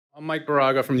I'm Mike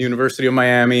Baraga from the University of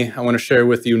Miami. I want to share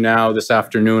with you now this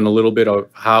afternoon a little bit of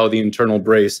how the internal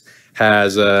brace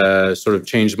has sort of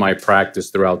changed my practice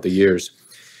throughout the years.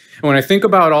 And when I think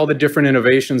about all the different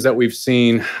innovations that we've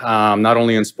seen, not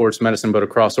only in sports medicine, but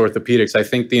across orthopedics, I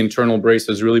think the internal brace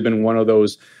has really been one of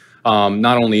those,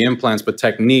 not only implants, but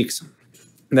techniques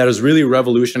that has really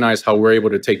revolutionized how we're able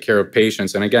to take care of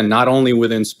patients. And again, not only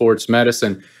within sports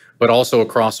medicine, but also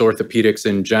across orthopedics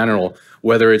in general,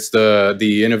 whether it's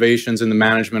the innovations in the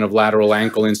management of lateral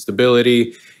ankle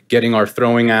instability, getting our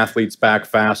throwing athletes back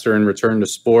faster and return to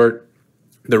sport,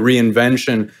 the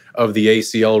reinvention of the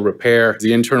ACL repair.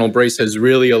 The internal brace has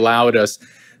really allowed us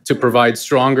to provide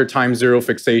stronger time zero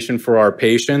fixation for our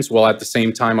patients, while at the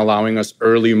same time allowing us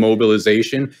early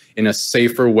mobilization in a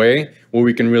safer way where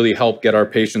we can really help get our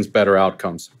patients better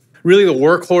outcomes. Really, the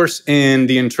workhorse in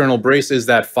the internal brace is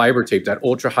that fiber tape, that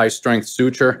ultra high strength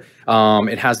suture.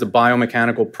 It has the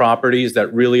biomechanical properties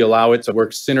that really allow it to work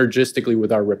synergistically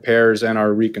with our repairs and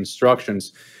our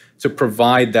reconstructions to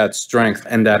provide that strength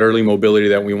and that early mobility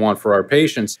that we want for our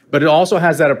patients. But it also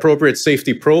has that appropriate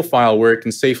safety profile where it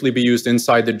can safely be used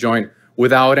inside the joint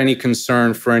without any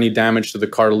concern for any damage to the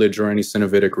cartilage or any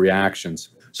synovitic reactions.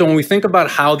 So when we think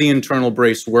about how the internal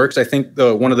brace works, I think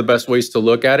one of the best ways to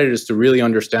look at it is to really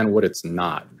understand what it's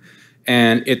not.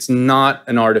 And it's not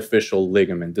an artificial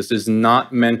ligament. This is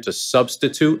not meant to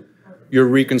substitute your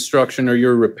reconstruction or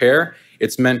your repair.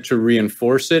 It's meant to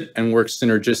reinforce it and work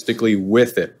synergistically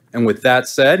with it. And with that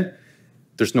said,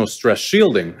 there's no stress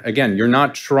shielding. Again, you're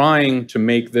not trying to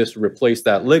make this replace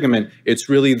that ligament. It's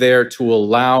really there to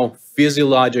allow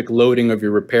physiologic loading of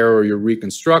your repair or your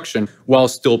reconstruction while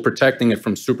still protecting it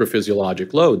from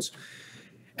supraphysiologic loads.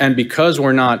 And because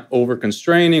we're not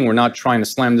over-constraining, we're not trying to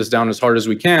slam this down as hard as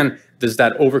we can,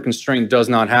 that over-constraint does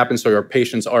not happen, so our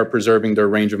patients are preserving their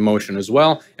range of motion as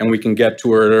well, and we can get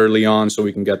to it early on so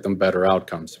we can get them better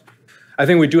outcomes. I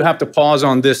think we do have to pause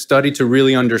on this study to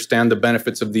really understand the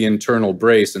benefits of the internal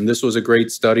brace. And this was a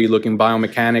great study looking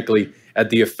biomechanically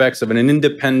at the effects of an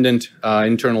independent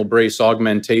internal brace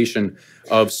augmentation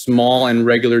of small and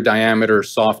regular diameter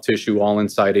soft tissue all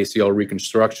inside ACL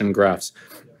reconstruction grafts.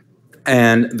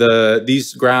 And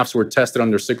these grafts were tested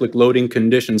under cyclic loading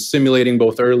conditions, simulating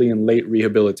both early and late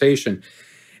rehabilitation.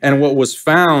 And what was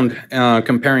found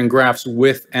comparing grafts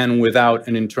with and without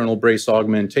an internal brace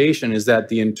augmentation is that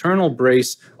the internal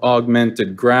brace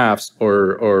augmented grafts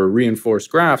or reinforced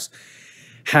grafts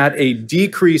had a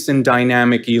decrease in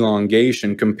dynamic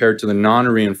elongation compared to the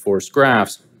non-reinforced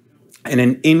grafts and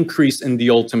an increase in the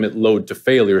ultimate load to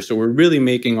failure. So we're really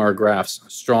making our grafts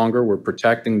stronger, we're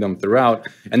protecting them throughout,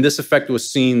 and this effect was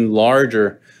seen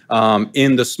larger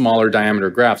in the smaller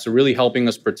diameter grafts, so really helping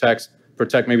us protect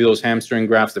maybe those hamstring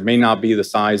grafts that may not be the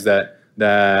size that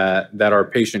our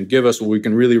patient give us. Well, we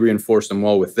can really reinforce them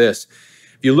well with this.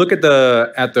 If you look at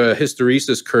the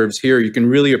hysteresis curves here, you can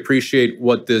really appreciate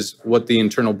what the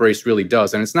internal brace really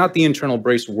does. And it's not the internal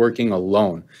brace working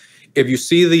alone. If you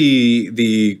see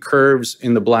the curves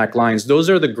in the black lines, those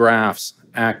are the grafts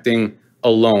acting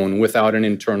alone without an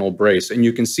internal brace. And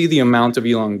you can see the amount of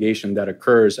elongation that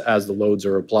occurs as the loads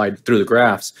are applied through the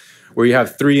grafts, where you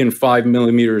have 3 and 5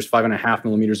 millimeters, 5.5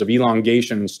 millimeters of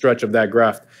elongation and stretch of that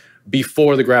graft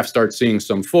before the graft starts seeing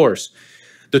some force.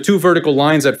 The two vertical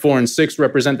lines at 4 and 6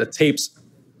 represent the tapes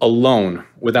alone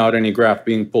without any graft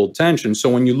being pulled tension. So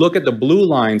when you look at the blue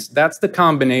lines, that's the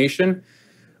combination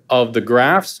of the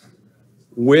grafts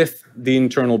with the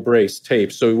internal brace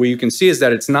tape. So what you can see is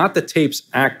that it's not the tapes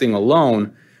acting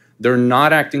alone. They're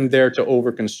not acting there to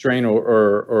over-constrain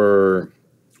or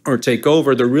take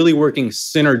over. They're really working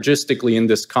synergistically in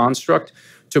this construct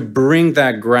to bring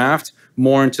that graft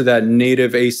more into that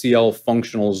native ACL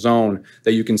functional zone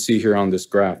that you can see here on this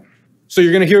graph. So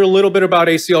you're going to hear a little bit about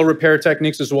ACL repair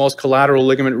techniques as well as collateral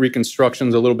ligament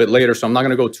reconstructions a little bit later, so I'm not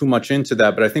going to go too much into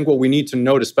that, but I think what we need to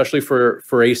note, especially for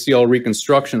ACL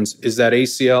reconstructions, is that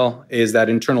that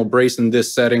internal brace in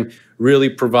this setting really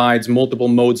provides multiple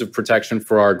modes of protection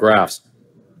for our grafts.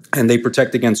 And they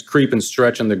protect against creep and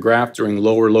stretch in the graft during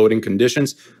lower loading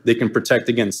conditions. They can protect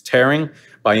against tearing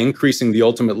by increasing the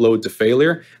ultimate load to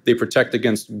failure. They protect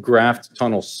against graft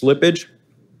tunnel slippage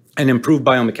and improve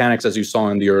biomechanics, as you saw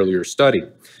in the earlier study.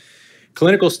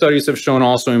 Clinical studies have shown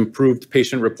also improved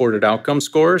patient-reported outcome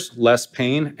scores, less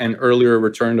pain, and earlier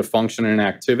return to function and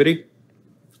activity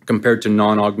compared to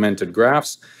non-augmented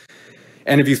grafts.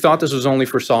 And if you thought this was only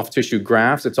for soft tissue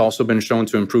grafts, it's also been shown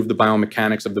to improve the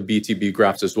biomechanics of the BTB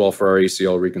grafts as well for our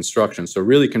ACL reconstruction. So it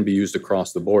really can be used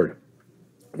across the board.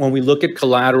 When we look at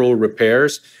collateral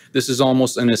repairs, this is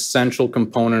almost an essential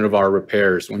component of our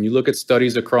repairs. When you look at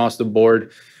studies across the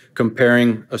board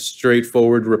comparing a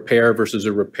straightforward repair versus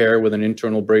a repair with an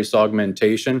internal brace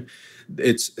augmentation,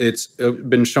 it's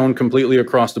been shown completely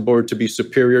across the board to be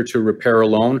superior to repair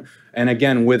alone, and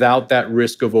again, without that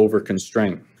risk of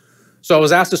over-constraint. So I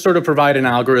was asked to sort of provide an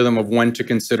algorithm of when to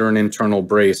consider an internal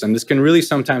brace. And this can really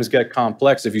sometimes get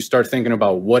complex if you start thinking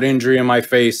about what injury am I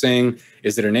facing?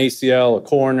 Is it an ACL, a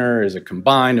corner? Is it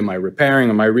combined? Am I repairing?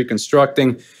 Am I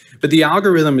reconstructing? But the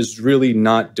algorithm is really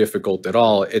not difficult at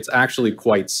all. It's actually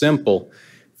quite simple.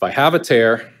 If I have a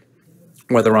tear,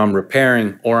 whether I'm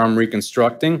repairing or I'm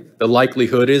reconstructing, the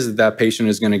likelihood is that that patient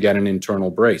is going to get an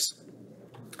internal brace.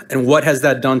 And what has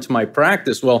that done to my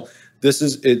practice? Well,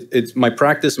 it's my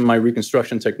practice and my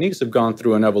reconstruction techniques have gone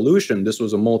through an evolution. This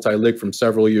was a multi-lig from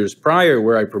several years prior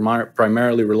where I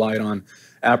primarily relied on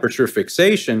aperture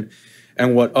fixation.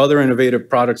 And what other innovative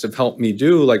products have helped me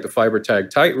do, like the fiber tag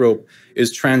tightrope,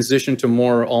 is transition to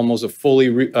more almost a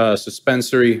fully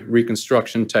suspensory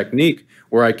reconstruction technique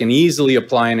where I can easily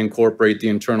apply and incorporate the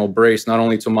internal brace, not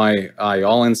only to my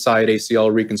all-inside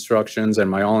ACL reconstructions and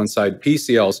my all-inside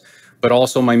PCLs, but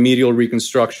also my medial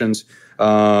reconstructions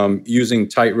using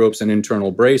tight ropes and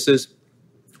internal braces.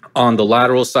 On the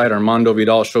lateral side, Armando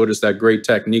Vidal showed us that great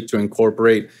technique to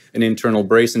incorporate an internal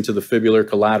brace into the fibular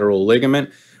collateral ligament,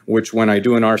 which when I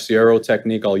do an RCRO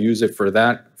technique, I'll use it for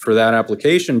that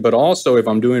application. But also if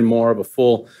I'm doing more of a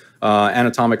full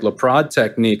anatomic Laprade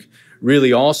technique,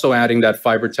 really also adding that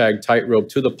fiber tag tightrope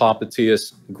to the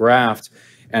popliteus graft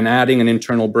and adding an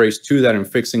internal brace to that and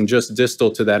fixing just distal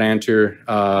to that anterior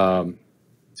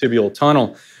tibial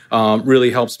tunnel really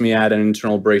helps me add an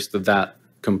internal brace to that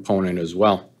component as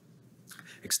well.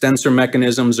 Extensor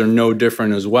mechanisms are no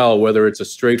different as well, whether it's a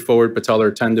straightforward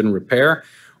patellar tendon repair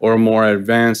or a more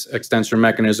advanced extensor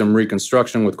mechanism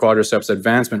reconstruction with quadriceps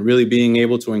advancement, really being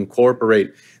able to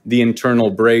incorporate the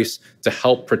internal brace to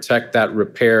help protect that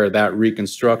repair, that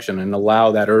reconstruction, and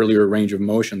allow that earlier range of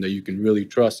motion that you can really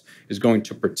trust is going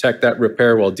to protect that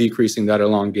repair while decreasing that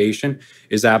elongation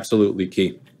is absolutely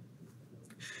key.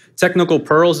 Technical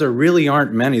pearls, there really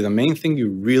aren't many. The main thing you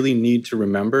really need to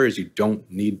remember is you don't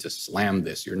need to slam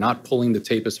this. You're not pulling the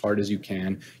tape as hard as you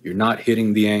can. You're not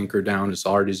hitting the anchor down as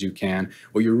hard as you can.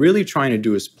 What you're really trying to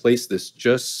do is place this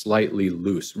just slightly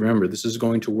loose. Remember, this is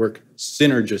going to work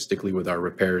synergistically with our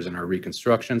repairs and our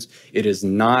reconstructions. It is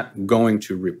not going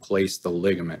to replace the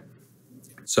ligament.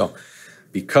 So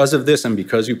because of this and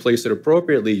because you place it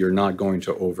appropriately, you're not going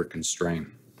to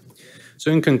over-constrain. So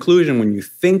in conclusion, when you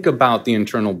think about the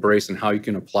internal brace and how you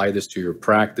can apply this to your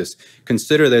practice,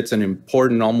 consider that it's an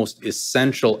important, almost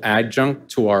essential adjunct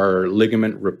to our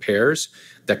ligament repairs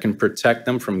that can protect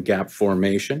them from gap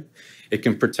formation. It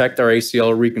can protect our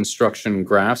ACL reconstruction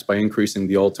grafts by increasing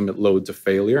the ultimate load to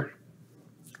failure.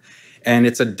 And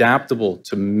it's adaptable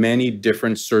to many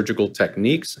different surgical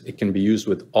techniques. It can be used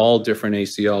with all different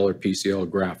ACL or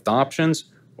PCL graft options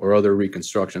or other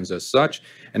reconstructions as such,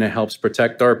 and it helps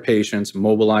protect our patients,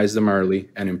 mobilize them early,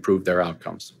 and improve their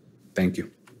outcomes. Thank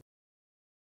you.